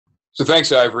So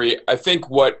thanks, Ivory. I think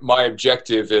what my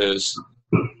objective is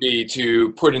be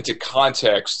to put into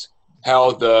context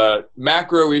how the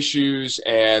macro issues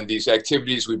and these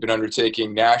activities we've been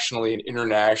undertaking nationally and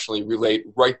internationally relate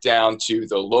right down to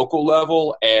the local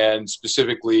level and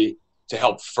specifically to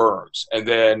help firms. And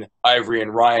then Ivory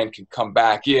and Ryan can come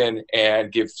back in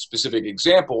and give specific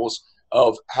examples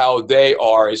of how they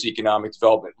are, as economic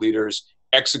development leaders,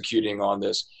 executing on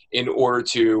this in order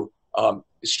to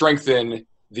strengthen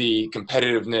the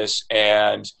competitiveness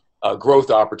and growth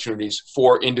opportunities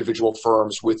for individual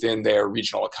firms within their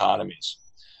regional economies.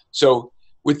 So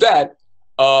with that,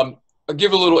 I'll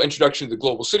give a little introduction to the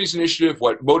Global Cities Initiative,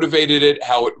 what motivated it,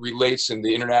 how it relates in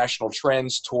the international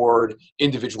trends toward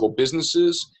individual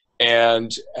businesses,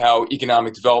 and how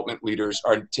economic development leaders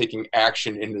are taking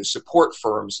action in to support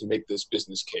firms and make this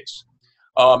business case.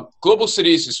 Global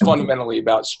Cities is fundamentally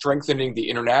about strengthening the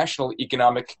international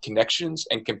economic connections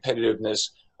and competitiveness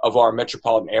of our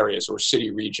metropolitan areas or city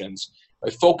regions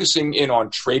by focusing in on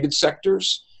traded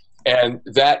sectors, and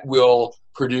that will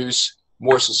produce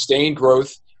more sustained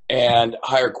growth and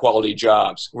higher quality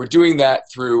jobs. We're doing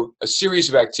that through a series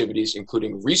of activities,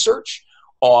 including research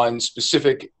on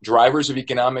specific drivers of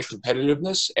economic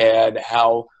competitiveness and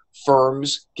how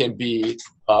firms can be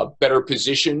better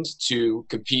positioned to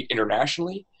compete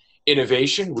internationally.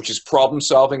 Innovation, which is problem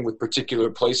solving with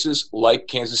particular places like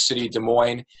Kansas City, Des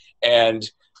Moines, and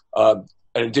an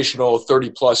additional 30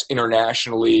 plus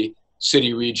internationally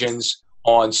city regions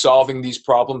on solving these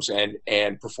problems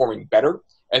and performing better.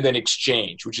 And then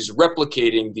exchange, which is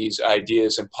replicating these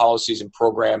ideas and policies and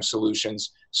program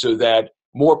solutions so that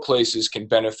more places can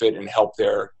benefit and help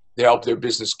their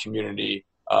business community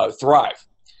thrive.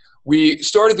 We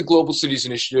started the Global Cities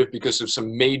Initiative because of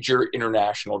some major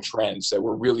international trends that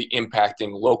were really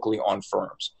impacting locally on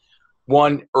firms.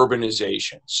 One,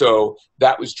 urbanization. So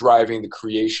that was driving the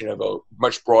creation of a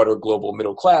much broader global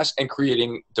middle class and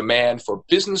creating demand for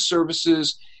business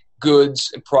services, goods,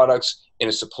 and products in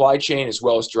a supply chain as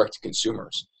well as direct to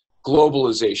consumers.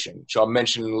 Globalization, which I'll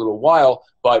mention in a little while,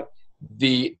 but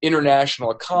the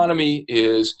international economy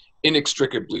is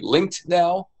inextricably linked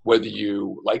now. Whether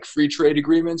you like free trade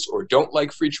agreements or don't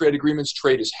like free trade agreements,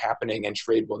 trade is happening and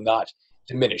trade will not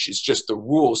diminish. It's just the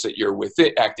rules that you're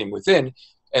acting within.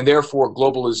 And therefore,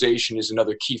 globalization is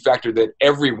another key factor that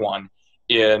everyone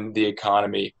in the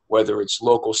economy, whether it's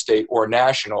local, state, or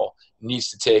national, needs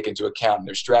to take into account in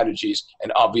their strategies.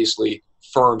 And obviously,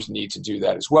 firms need to do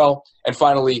that as well. And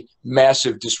finally,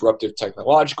 massive disruptive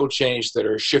technological change that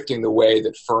are shifting the way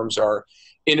that firms are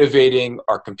innovating,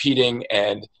 are competing,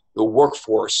 and the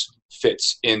workforce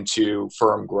fits into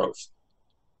firm growth.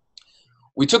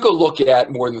 We took a look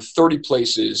at more than 30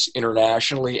 places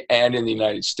internationally and in the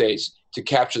United States to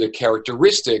capture the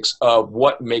characteristics of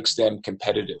what makes them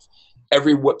competitive.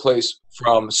 Every place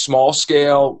from small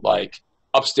scale, like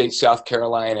upstate South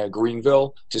Carolina,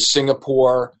 Greenville, to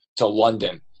Singapore, to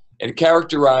London, and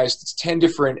characterized 10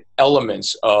 different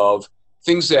elements of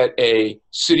things that a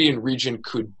city and region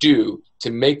could do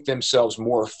to make themselves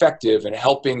more effective in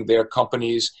helping their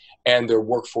companies and their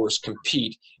workforce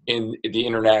compete in the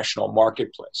international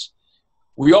marketplace.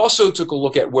 We also took a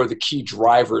look at what are the key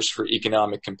drivers for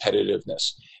economic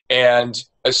competitiveness and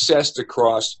assessed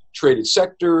across traded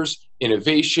sectors,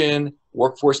 innovation,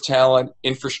 workforce talent,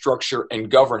 infrastructure, and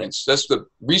governance. That's the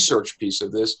research piece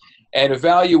of this, and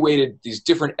evaluated these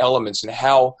different elements and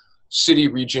how city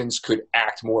regions could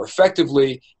act more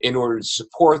effectively in order to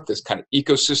support this kind of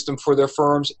ecosystem for their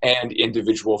firms and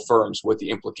individual firms, what the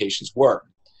implications were.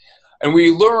 And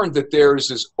we learned that there's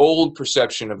this old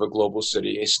perception of a global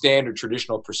city, a standard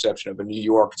traditional perception of a New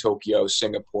York, Tokyo,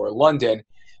 Singapore, London,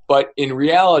 but in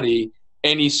reality,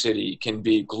 any city can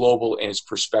be global in its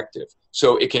perspective.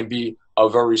 So it can be a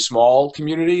very small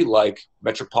community like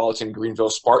metropolitan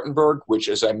Greenville, Spartanburg, which,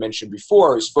 as I mentioned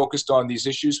before, is focused on these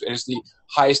issues and is the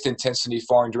highest intensity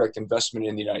foreign direct investment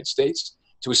in the United States,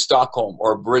 to a Stockholm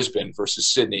or a Brisbane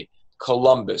versus Sydney,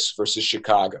 Columbus versus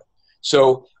Chicago.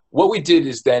 So what we did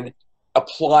is then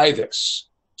apply this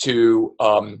to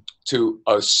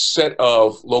a set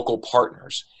of local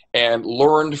partners and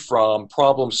learned from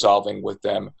problem solving with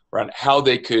them around how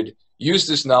they could use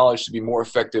this knowledge to be more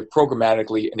effective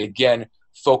programmatically, and again,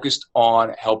 focused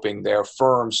on helping their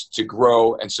firms to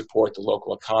grow and support the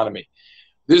local economy.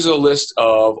 This is a list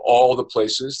of all the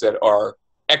places that are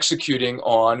executing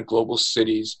on global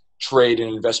cities trade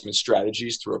and investment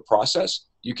strategies through a process.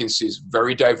 You can see it's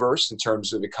very diverse in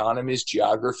terms of economies,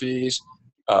 geographies,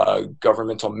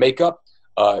 governmental makeup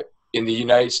in the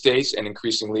United States and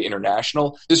increasingly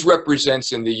international. This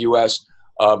represents in the US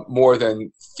more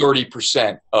than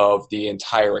 30% of the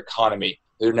entire economy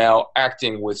they're now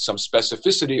acting with some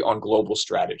specificity on global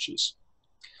strategies.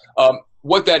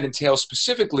 What that entails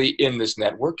specifically in this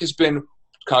network has been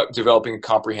developing a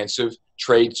comprehensive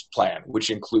trades plan, which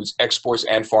includes exports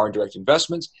and foreign direct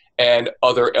investments and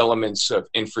other elements of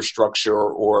infrastructure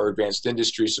or advanced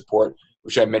industry support,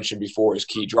 which I mentioned before as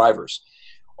key drivers.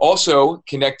 Also,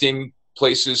 connecting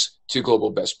places to global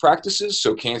best practices,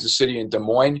 so Kansas City and Des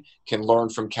Moines can learn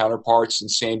from counterparts in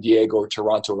San Diego or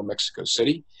Toronto or Mexico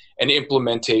City, and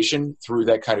implementation through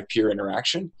that kind of peer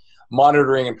interaction,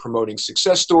 monitoring and promoting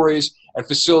success stories, and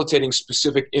facilitating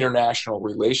specific international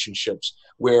relationships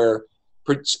where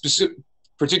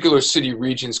particular city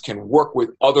regions can work with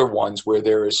other ones where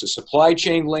there is a supply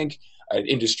chain link, an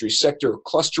industry sector or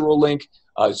clusteral link,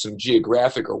 some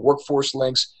geographic or workforce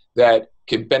links that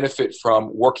can benefit from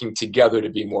working together to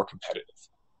be more competitive.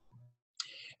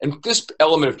 And this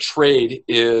element of trade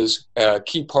is a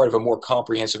key part of a more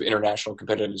comprehensive international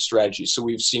competitive strategy. So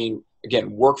we've seen,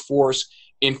 again, workforce,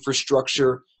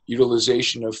 infrastructure,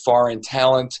 utilization of foreign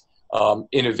talent,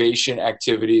 innovation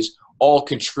activities, all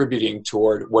contributing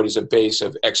toward what is a base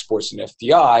of exports and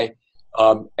FDI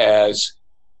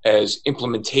as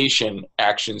implementation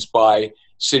actions by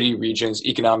city regions,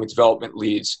 economic development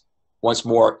leads, once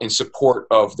more in support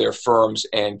of their firms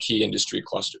and key industry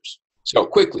clusters. So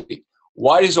quickly,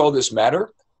 why does all this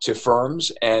matter to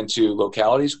firms and to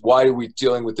localities? Why are we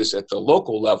dealing with this at the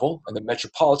local level and the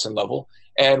metropolitan level?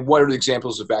 And what are the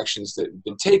examples of actions that have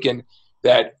been taken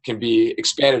that can be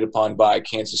expanded upon by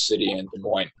Kansas City and Des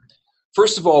Moines?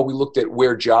 First of all, we looked at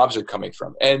where jobs are coming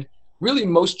from. And really,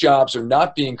 most jobs are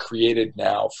not being created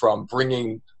now from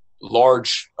bringing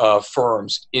large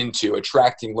firms into,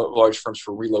 attracting large firms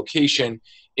for relocation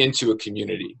into a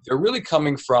community. They're really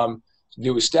coming from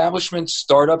new establishments,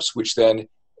 startups, which then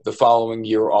the following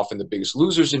year are often the biggest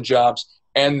losers in jobs,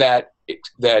 and that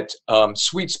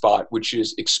sweet spot, which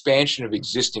is expansion of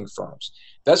existing firms.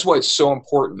 That's why it's so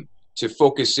important to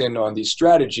focus in on these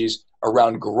strategies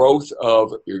around growth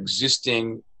of your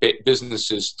existing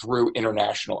businesses through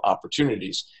international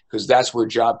opportunities, because that's where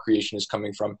job creation is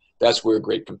coming from. That's where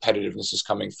great competitiveness is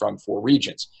coming from for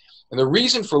regions. And the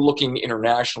reason for looking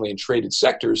internationally in traded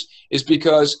sectors is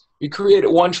because you create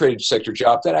one traded sector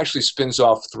job that actually spins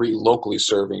off 3 locally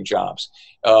serving jobs.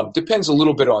 Depends a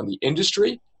little bit on the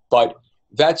industry, but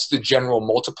that's the general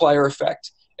multiplier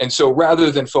effect. And so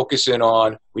rather than focus in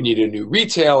on, we need a new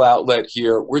retail outlet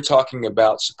here, we're talking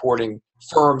about supporting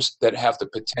firms that have the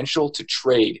potential to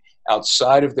trade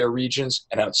outside of their regions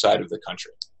and outside of the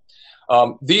country.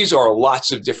 These are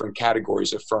lots of different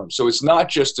categories of firms. So it's not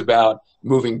just about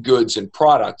moving goods and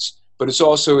products, but it's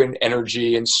also in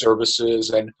energy and services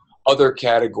and other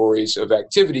categories of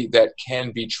activity that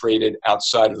can be traded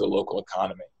outside of the local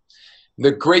economy.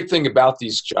 The great thing about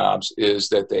these jobs is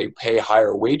that they pay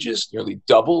higher wages, nearly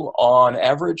double on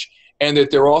average, and that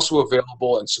they're also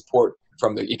available and support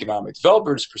from the economic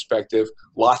developer's perspective,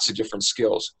 lots of different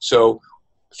skills. So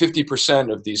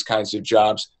 50% of these kinds of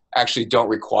jobs actually don't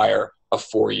require a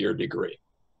 4-year degree.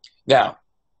 Now,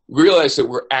 realize that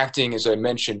we're acting, as I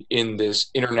mentioned, in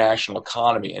this international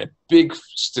economy, and a big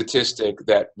statistic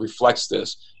that reflects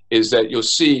this is that you'll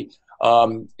see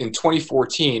in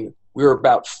 2014, we were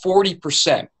about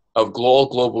 40% of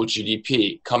global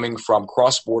GDP coming from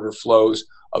cross-border flows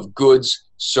of goods,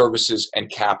 services, and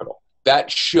capital.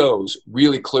 That shows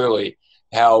really clearly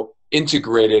how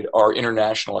integrated our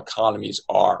international economies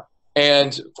are.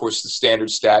 And of course, the standard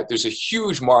stat, there's a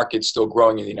huge market still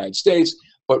growing in the United States,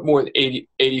 but more than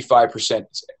 85%,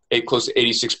 close to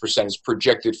 86% is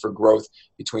projected for growth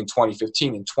between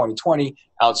 2015 and 2020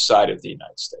 outside of the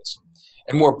United States.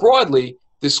 And more broadly,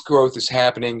 this growth is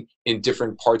happening in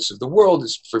different parts of the world.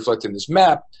 It's reflected in this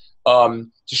map to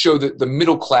show that the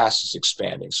middle class is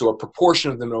expanding. So a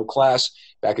proportion of the middle class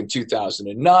back in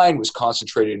 2009 was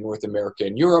concentrated in North America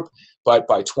and Europe, but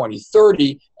by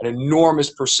 2030, an enormous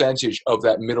percentage of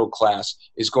that middle class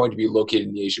is going to be located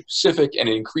in the Asia Pacific and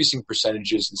increasing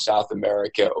percentages in South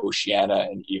America, Oceania,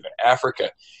 and even Africa.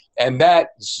 And that,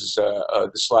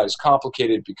 the slide is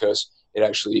complicated because it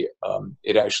actually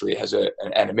has an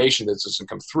animation that doesn't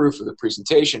come through for the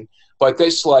presentation. But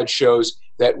this slide shows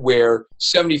that where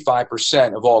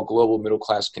 75% of all global middle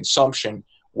class consumption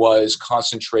was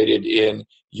concentrated in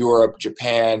Europe,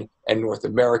 Japan, and North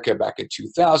America back in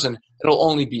 2000, it'll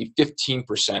only be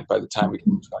 15% by the time we get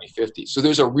to 2050. So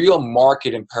there's a real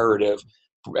market imperative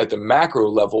at the macro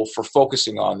level for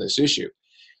focusing on this issue.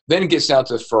 Then it gets down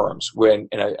to the firms, and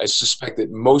I suspect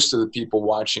that most of the people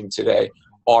watching today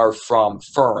are from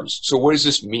firms. So what does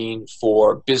this mean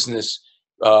for business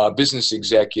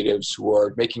executives who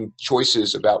are making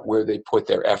choices about where they put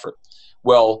their effort?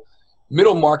 Well,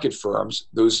 Middle market firms,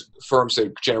 those firms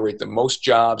that generate the most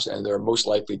jobs and they're most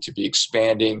likely to be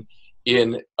expanding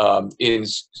in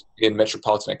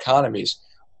metropolitan economies,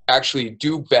 actually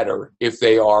do better if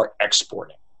they are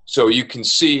exporting. So you can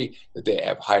see that they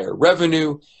have higher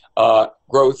revenue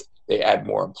growth, they add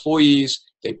more employees,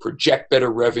 they project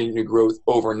better revenue growth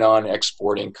over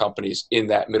non-exporting companies in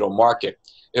that middle market.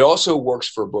 It also works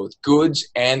for both goods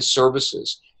and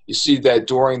services. You see that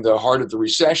during the heart of the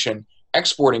recession,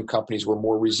 exporting companies were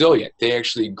more resilient. They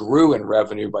actually grew in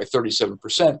revenue by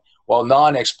 37%, while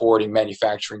non-exporting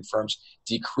manufacturing firms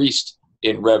decreased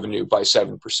in revenue by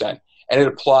 7%. And it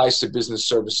applies to business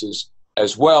services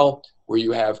as well, where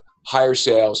you have higher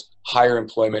sales, higher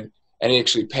employment, and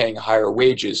actually paying higher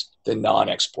wages than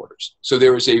non-exporters. So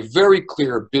there is a very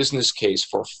clear business case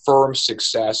for firm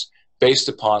success based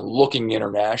upon looking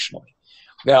internationally.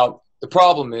 Now, the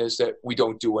problem is that we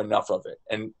don't do enough of it.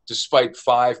 And despite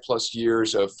 5+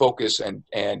 years of focus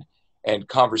and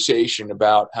conversation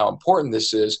about how important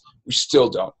this is, we still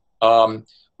don't.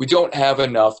 We don't have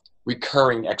enough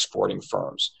recurring exporting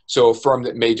firms. So a firm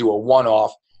that may do a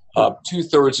one-off,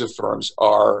 2/3 of firms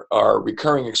are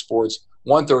recurring exports,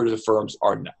 1/3 of the firms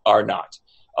are not.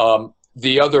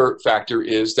 The other factor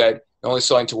is that they're only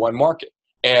selling to one market.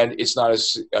 And it's not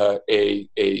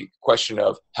a question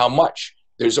of how much.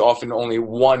 There's often only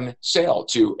one sale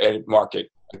to a market.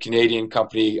 A Canadian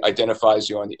company identifies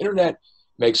you on the internet,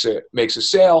 makes a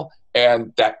sale,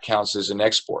 and that counts as an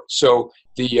export. So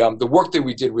the work that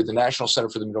we did with the National Center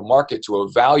for the Middle Market to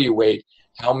evaluate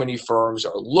how many firms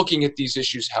are looking at these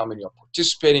issues, how many are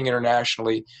participating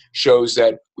internationally, shows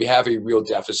that we have a real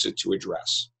deficit to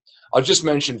address. I'll just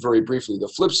mention very briefly the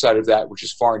flip side of that, which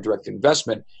is foreign direct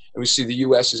investment. And we see the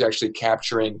U.S. is actually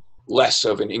capturing less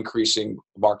of an increasing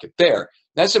market there.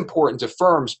 That's important to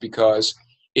firms because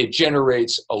it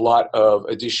generates a lot of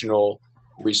additional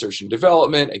research and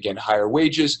development, again, higher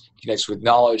wages, connects with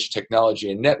knowledge, technology,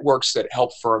 and networks that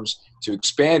help firms to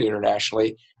expand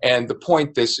internationally. And the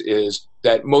point this is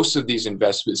that most of these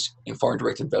investments in foreign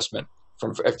direct investment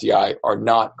from FDI are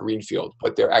not greenfield,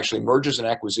 but they're actually mergers and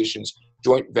acquisitions,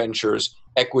 joint ventures,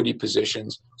 equity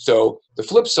positions. So the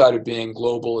flip side of being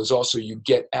global is also you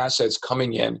get assets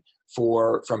coming in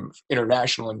from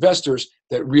international investors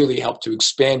that really help to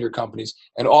expand your companies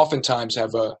and oftentimes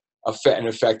have an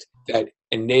effect that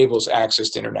enables access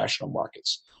to international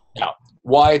markets. Now,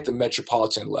 why at the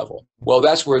metropolitan level? Well,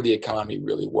 that's where the economy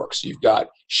really works. You've got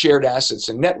shared assets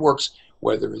and networks,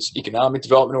 whether it's economic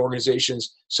development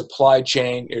organizations, supply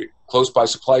chain, close by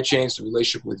supply chains, the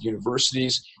relationship with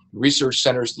universities, research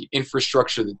centers, the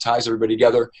infrastructure that ties everybody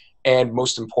together, and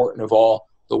most important of all,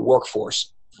 the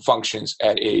workforce functions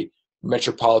at a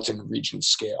metropolitan region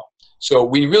scale. So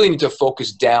we really need to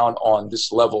focus down on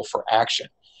this level for action.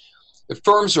 The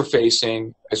firms are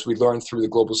facing, as we learned through the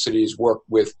Global Cities work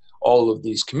with all of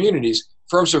these communities,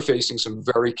 firms are facing some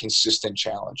very consistent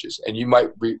challenges. And you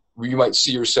might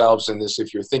see yourselves in this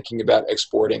if you're thinking about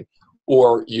exporting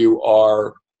or you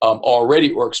are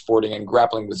already exporting and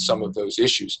grappling with some of those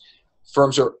issues.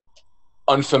 Firms are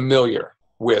unfamiliar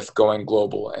with going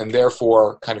global and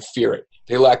therefore kind of fear it.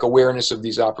 They lack awareness of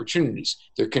these opportunities.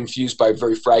 They're confused by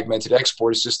very fragmented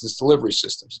export assistance delivery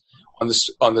systems.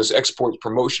 On this export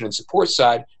promotion and support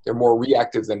side, they're more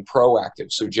reactive than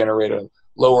proactive, so generate a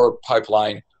lower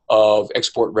pipeline of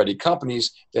export-ready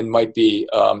companies than might be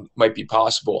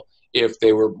possible if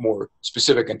they were more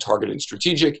specific and targeted and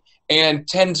strategic. And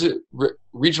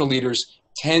regional leaders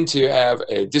tend to have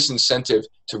a disincentive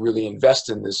to really invest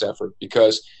in this effort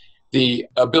because the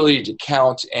ability to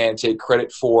count and take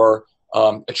credit for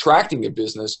attracting a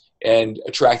business and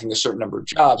attracting a certain number of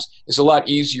jobs is a lot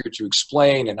easier to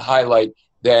explain and highlight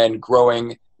than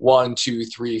growing 1, 2,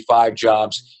 3, 5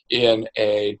 jobs in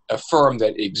a firm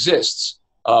that exists.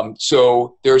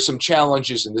 So there are some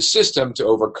challenges in the system to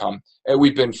overcome, and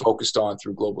we've been focused on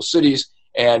through Global Cities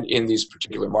and in these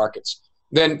particular markets.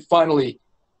 Then finally,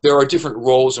 there are different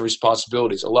roles and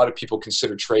responsibilities. A lot of people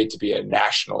consider trade to be a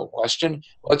national question.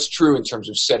 Well, that's true in terms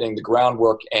of setting the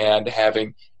groundwork and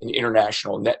having an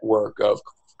international network of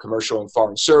commercial and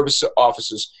foreign service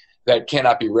offices that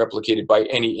cannot be replicated by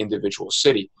any individual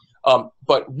city.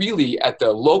 But really at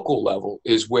the local level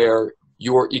is where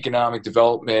your economic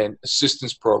development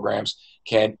assistance programs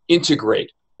can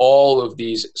integrate all of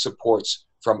these supports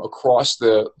from across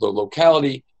the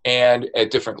locality and at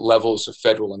different levels of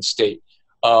federal and state.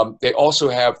 They also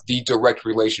have the direct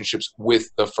relationships with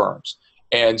the firms.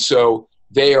 And so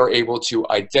they are able to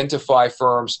identify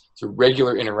firms through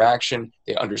regular interaction.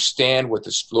 They understand what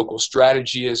the local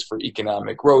strategy is for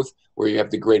economic growth, where you have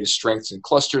the greatest strengths and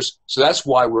clusters. So that's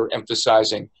why we're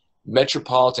emphasizing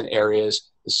metropolitan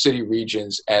areas the city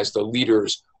regions as the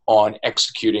leaders on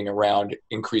executing around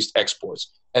increased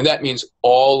exports. And that means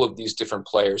all of these different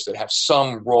players that have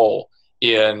some role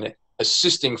in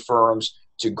assisting firms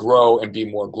to grow and be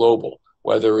more global,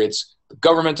 whether it's the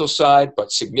governmental side,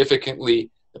 but significantly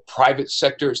the private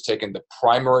sector has taken the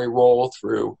primary role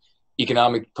through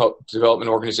economic development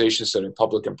organizations that are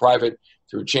public and private,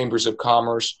 through chambers of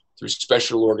commerce, through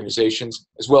special organizations,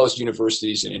 as well as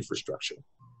universities and infrastructure.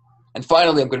 And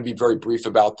finally, I'm going to be very brief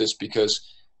about this because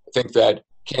I think that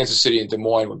Kansas City and Des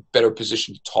Moines were better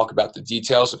positioned to talk about the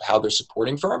details of how they're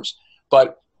supporting firms.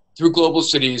 But through Global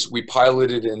Cities, we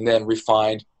piloted and then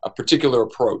refined a particular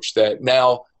approach that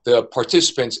now the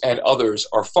participants and others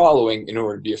are following in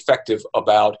order to be effective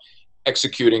about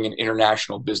executing an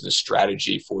international business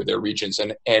strategy for their regions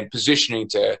and positioning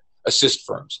to assist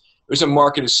firms. There's a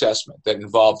market assessment that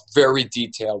involved very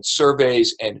detailed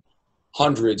surveys and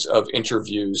hundreds of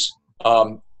interviews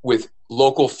with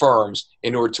local firms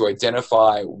in order to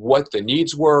identify what the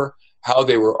needs were, how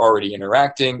they were already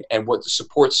interacting, and what the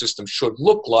support system should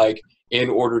look like in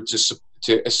order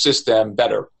to assist them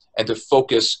better and to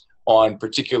focus on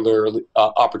particular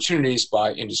opportunities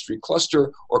by industry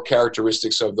cluster or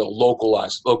characteristics of the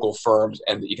local firms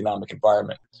and the economic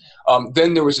environment.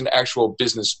 Then there was an actual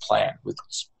business plan with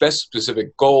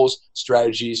specific goals,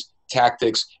 strategies,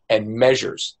 tactics, and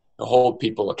measures to hold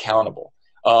people accountable.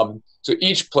 So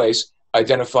each place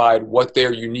identified what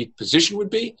their unique position would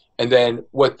be, and then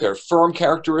what their firm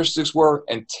characteristics were,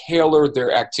 and tailored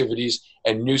their activities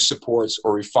and new supports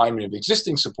or refinement of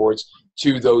existing supports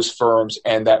to those firms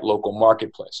and that local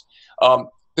marketplace.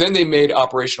 Then they made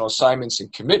operational assignments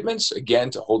and commitments, again,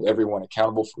 to hold everyone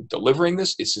accountable for delivering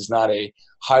this. This is not a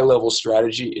high-level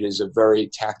strategy. It is a very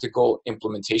tactical,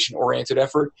 implementation-oriented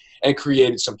effort, and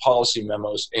created some policy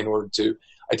memos in order to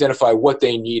identify what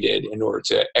they needed in order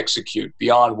to execute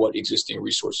beyond what existing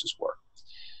resources were.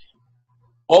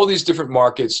 All these different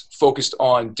markets focused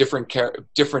on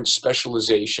different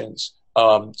specializations.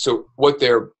 So what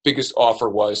their biggest offer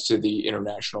was to the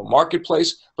international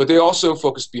marketplace, but they also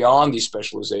focused beyond these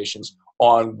specializations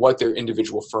on what their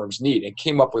individual firms need and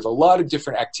came up with a lot of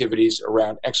different activities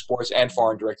around exports and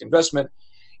foreign direct investment,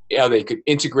 how they could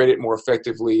integrate it more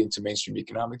effectively into mainstream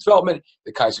economic development,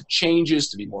 the kinds of changes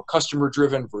to be more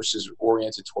customer-driven versus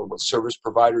oriented toward what service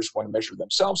providers want to measure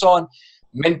themselves on,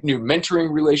 new mentoring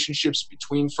relationships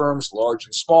between firms, large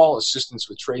and small, assistance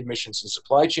with trade missions and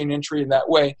supply chain entry in that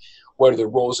way. What are the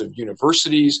roles of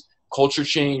universities, culture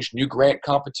change, new grant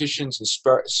competitions,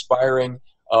 inspiring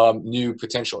new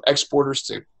potential exporters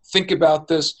to think about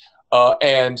this,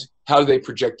 and how do they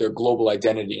project their global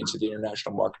identity into the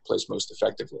international marketplace most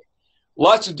effectively.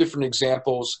 Lots of different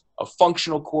examples of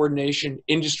functional coordination,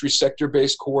 industry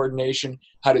sector-based coordination,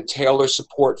 how to tailor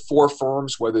support for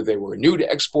firms, whether they were new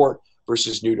to export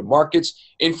versus new to markets,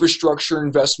 infrastructure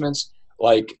investments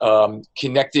like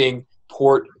connecting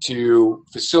port to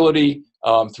facility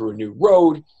through a new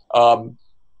road,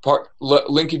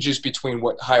 linkages between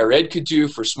what higher ed could do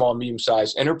for small,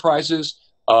 medium-sized enterprises,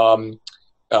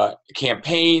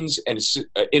 campaigns and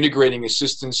integrating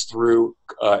assistance through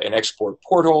an export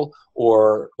portal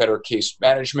or better case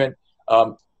management.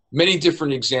 Many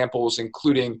different examples,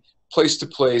 including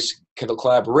place-to-place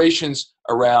collaborations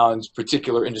around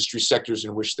particular industry sectors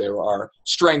in which there are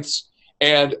strengths,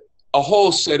 and a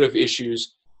whole set of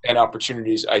issues and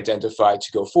opportunities identified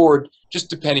to go forward, just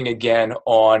depending again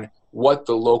on what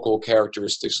the local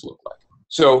characteristics look like.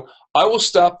 So I will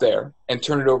stop there and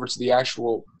turn it over to the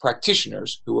actual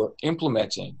practitioners who are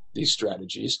implementing these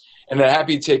strategies. And I'm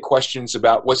happy to take questions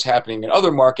about what's happening in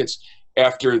other markets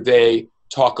after they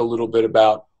talk a little bit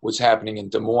about what's happening in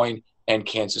Des Moines and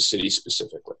Kansas City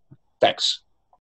specifically. Thanks.